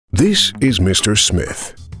This is Mr.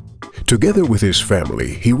 Smith. Together with his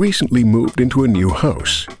family, he recently moved into a new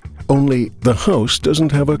house. Only the house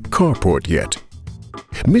doesn't have a carport yet.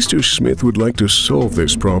 Mr. Smith would like to solve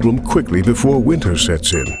this problem quickly before winter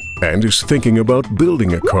sets in and is thinking about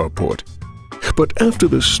building a carport. But after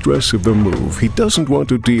the stress of the move, he doesn't want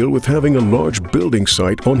to deal with having a large building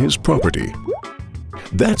site on his property.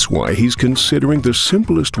 That's why he's considering the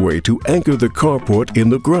simplest way to anchor the carport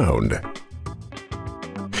in the ground.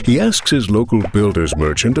 He asks his local builder's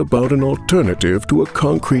merchant about an alternative to a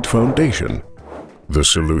concrete foundation. The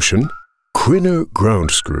solution? Crinner ground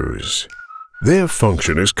screws. Their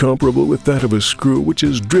function is comparable with that of a screw which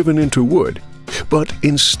is driven into wood, but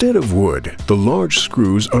instead of wood, the large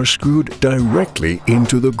screws are screwed directly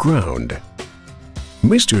into the ground.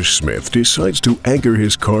 Mr. Smith decides to anchor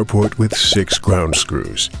his carport with 6 ground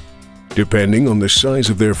screws. Depending on the size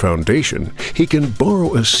of their foundation, he can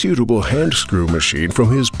borrow a suitable hand screw machine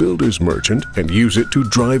from his builder's merchant and use it to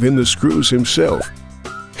drive in the screws himself.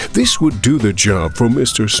 This would do the job for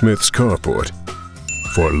Mr. Smith's carport.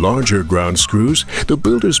 For larger ground screws, the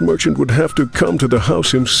builder's merchant would have to come to the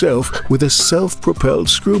house himself with a self-propelled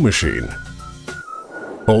screw machine.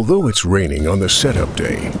 Although it's raining on the setup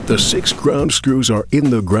day, the 6 ground screws are in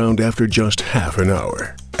the ground after just half an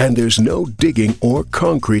hour, and there's no digging or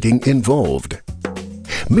concreting involved.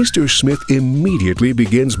 Mr. Smith immediately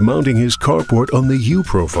begins mounting his carport on the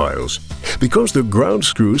U-profiles because the ground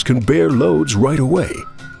screws can bear loads right away.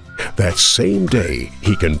 That same day,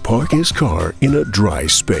 he can park his car in a dry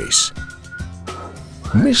space.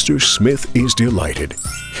 Mr. Smith is delighted.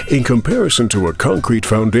 In comparison to a concrete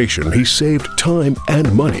foundation, he saved time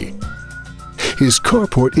and money. His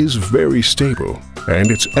carport is very stable,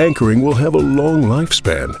 and its anchoring will have a long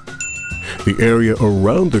lifespan. The area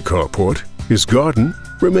around the carport, his garden,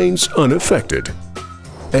 remains unaffected.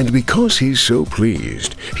 And because he's so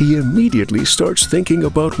pleased, he immediately starts thinking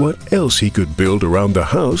about what else he could build around the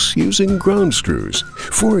house using ground screws.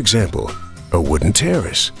 For example, a wooden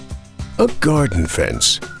terrace, a garden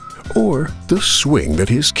fence, or the swing that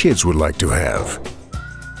his kids would like to have.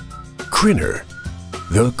 Crinner,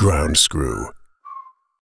 the ground screw.